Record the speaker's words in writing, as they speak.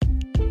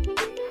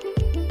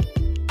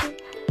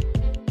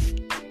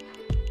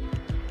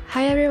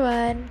Hi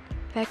everyone,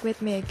 back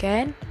with me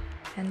again,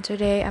 and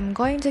today I'm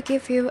going to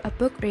give you a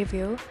book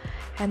review,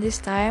 and this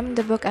time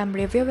the book I'm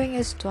reviewing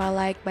is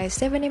Twilight by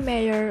Stephanie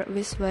Meyer,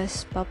 which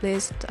was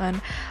published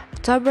on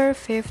October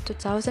 5th,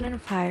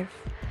 2005.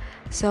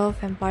 So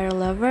vampire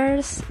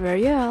lovers, where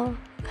you all?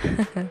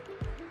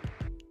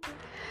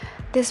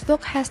 This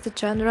book has the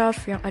genre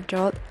of young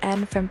adult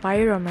and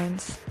vampire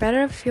romance.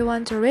 Better if you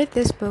want to read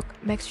this book,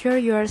 make sure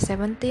you are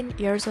 17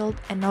 years old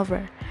and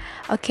over.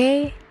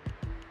 Okay?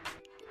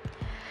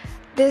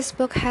 This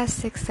book has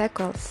 6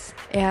 sequels.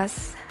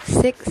 Yes,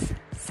 6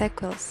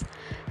 sequels.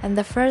 And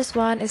the first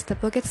one is the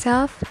book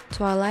itself,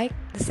 Twilight.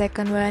 The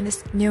second one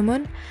is New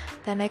Moon,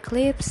 then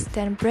Eclipse,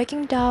 then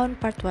Breaking Dawn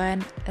Part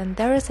 1, and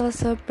there is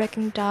also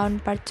Breaking Dawn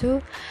Part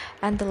 2,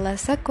 and the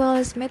last sequel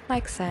is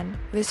Midnight Sun,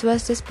 which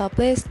was just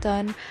published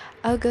on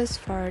August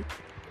 4th.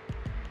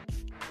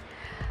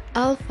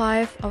 All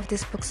 5 of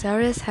this book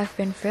series have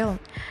been filmed.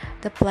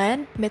 The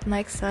plan,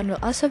 Midnight Sun,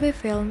 will also be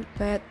filmed,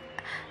 but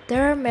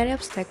there are many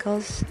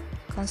obstacles,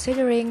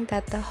 considering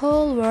that the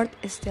whole world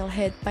is still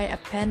hit by a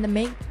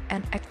pandemic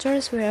and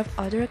actors who have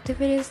other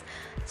activities,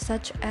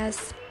 such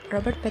as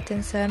Robert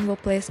Pattinson, who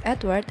plays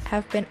Edward,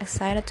 have been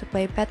assigned to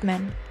play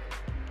Batman.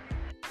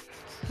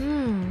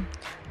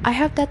 I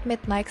hope that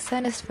Midnight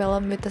Sun is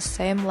filmed with the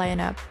same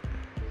lineup.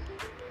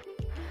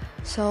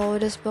 So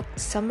this book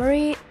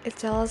summary, it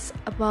tells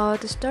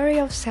about the story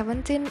of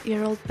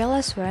 17-year-old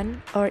Bella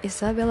Swan, or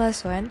Isabella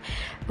Swan,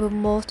 who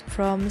moved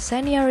from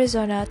sunny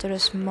Arizona to the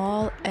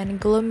small and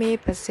gloomy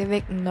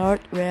Pacific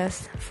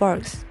Northwest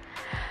Forks.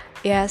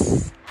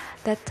 Yes,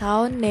 that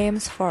town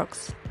named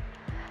Forks.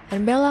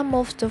 And Bella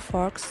moved to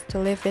Forks to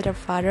live with her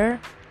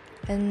father,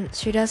 and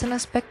she doesn't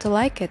expect to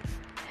like it.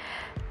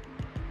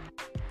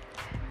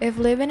 If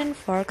living in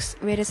Forks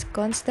with its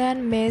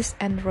constant mist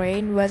and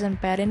rain wasn't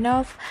bad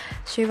enough,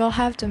 she will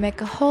have to make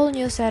a whole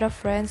new set of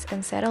friends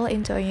and settle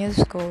into a new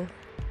school.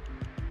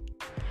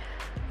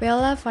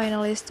 Bella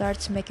finally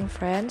starts making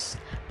friends,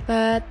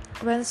 but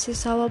when she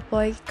saw a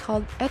boy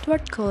called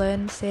Edward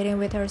Cullen sitting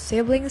with her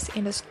siblings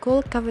in the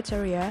school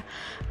cafeteria,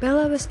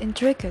 Bella was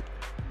intrigued.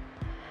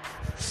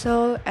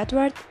 So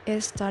Edward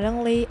is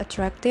startlingly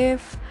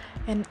attractive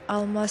and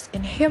almost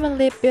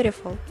inhumanly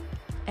beautiful,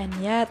 and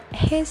yet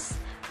he's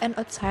an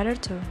outsider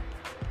too.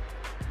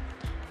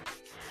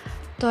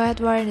 Though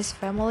Edward and his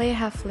family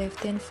have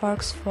lived in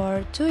Forks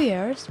for 2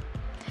 years,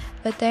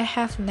 but they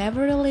have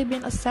never really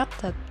been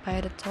accepted by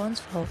the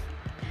townsfolk.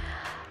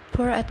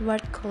 Poor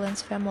Edward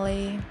Cullen's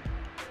family.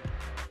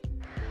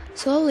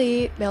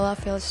 Slowly, Bella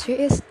feels she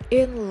is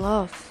in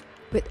love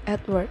with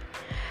Edward,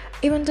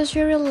 even though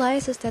she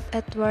realizes that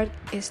Edward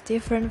is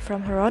different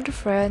from her other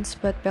friends,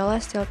 but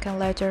Bella still can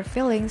let her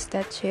feelings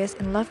that she is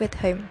in love with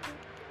him.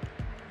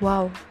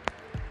 Wow.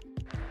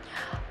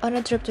 On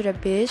a trip to the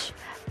beach,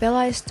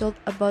 Bella is told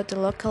about the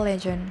local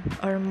legend,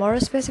 or more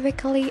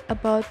specifically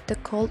about the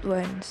Cold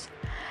Ones,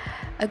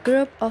 a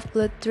group of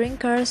blood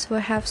drinkers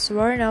who have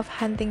sworn off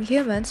hunting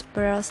humans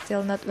but are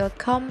still not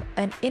welcome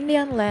in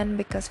Indian land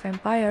because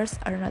vampires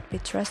are not be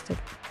trusted.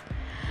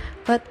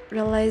 But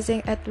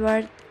realizing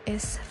Edward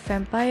is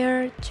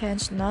vampire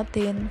changed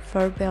nothing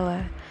for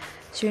Bella.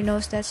 She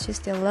knows that she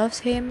still loves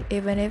him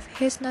even if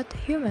he's not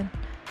human.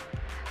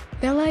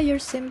 Bella,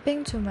 you're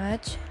simping too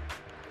much.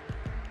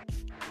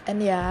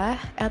 And yeah,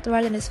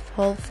 Edward and his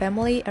whole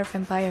family are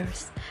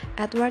vampires.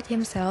 Edward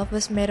himself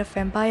was made a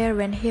vampire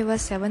when he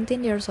was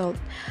 17 years old,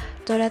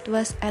 though that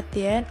was at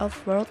the end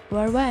of World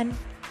War I.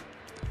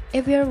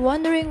 If you're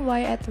wondering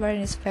why Edward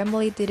and his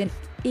family didn't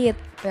eat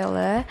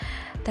Bella,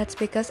 that's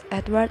because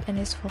Edward and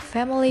his whole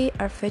family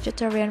are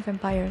vegetarian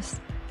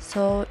vampires,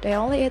 so they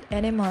only eat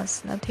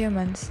animals, not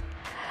humans.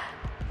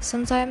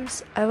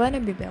 Sometimes I wanna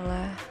be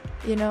Bella,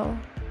 you know?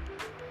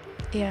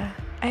 Yeah,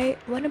 I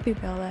wanna be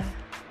Bella.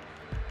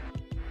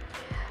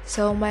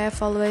 So my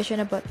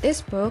evaluation about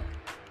this book,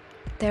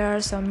 there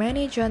are so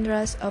many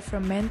genres of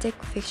romantic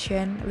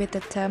fiction with the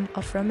theme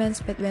of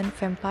romance between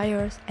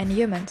vampires and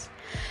humans.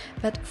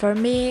 But for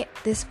me,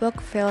 this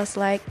book feels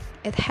like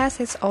it has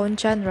its own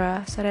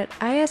genre, so that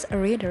I as a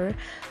reader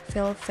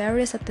feel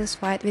very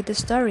satisfied with the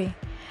story.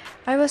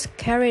 I was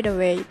carried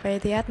away by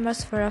the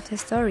atmosphere of the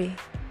story.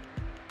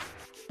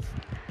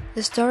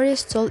 The story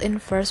is told in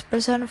first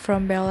person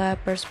from Bella's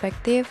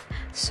perspective,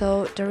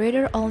 so the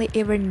reader only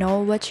ever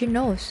knows what she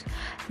knows,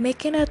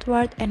 making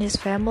Edward and his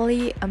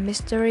family a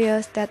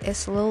mysterious that is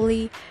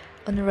slowly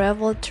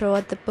unraveled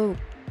throughout the book.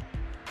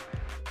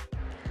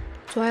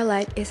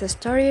 Twilight is a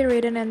story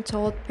written and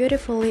told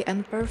beautifully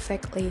and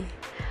perfectly.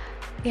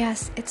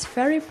 Yes, it's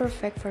very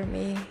perfect for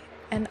me,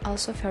 and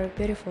also very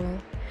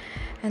beautiful.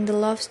 And the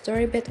love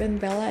story between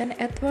Bella and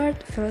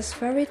Edward feels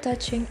very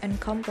touching and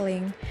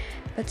compelling,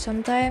 but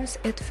sometimes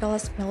it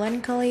feels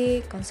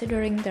melancholy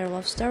considering their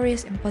love story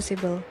is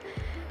impossible.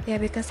 Yeah,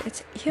 because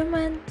it's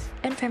human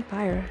and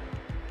vampire.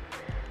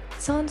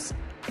 Sounds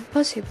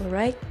impossible,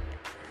 right?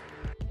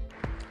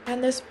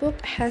 And this book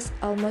has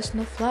almost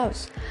no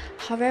flaws.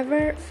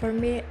 However, for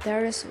me,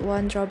 there is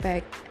one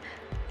drawback,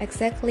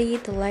 exactly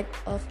the lack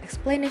of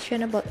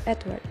explanation about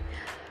Edward.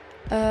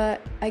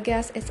 I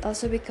guess it's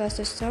also because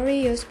the story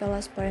used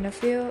Bella's point of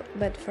view,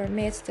 but for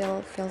me it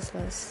still feels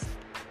loose.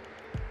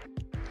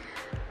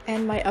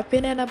 And my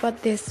opinion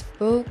about this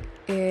book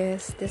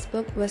is this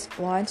book was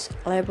once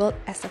labeled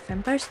as a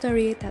vampire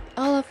story that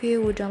all of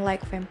you who don't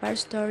like vampire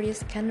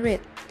stories can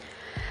read.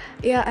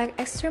 Yeah, I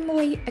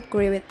extremely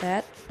agree with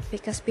that,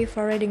 because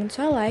before reading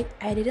Twilight,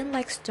 I didn't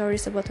like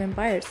stories about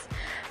vampires.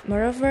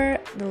 Moreover,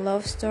 the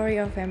love story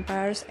of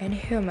vampires and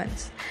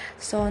humans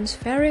sounds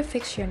very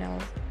fictional.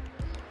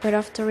 But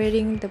after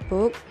reading the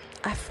book,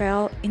 I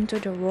fell into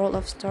the world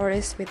of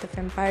stories with the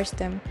vampires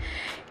them,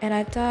 and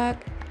I thought,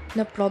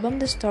 no problem,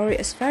 the story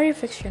is very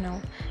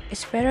fictional.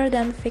 It's better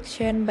than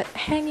fiction but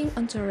hanging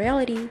onto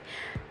reality,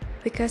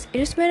 because it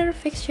is better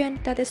fiction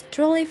that is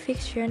truly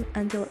fiction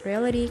until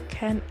reality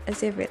can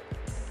achieve it.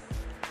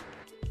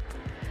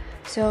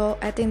 So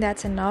I think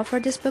that's enough for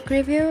this book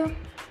review.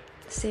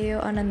 See you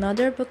on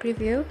another book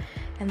review,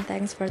 and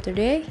thanks for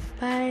today.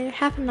 Bye.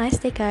 Have a nice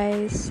day,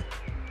 guys.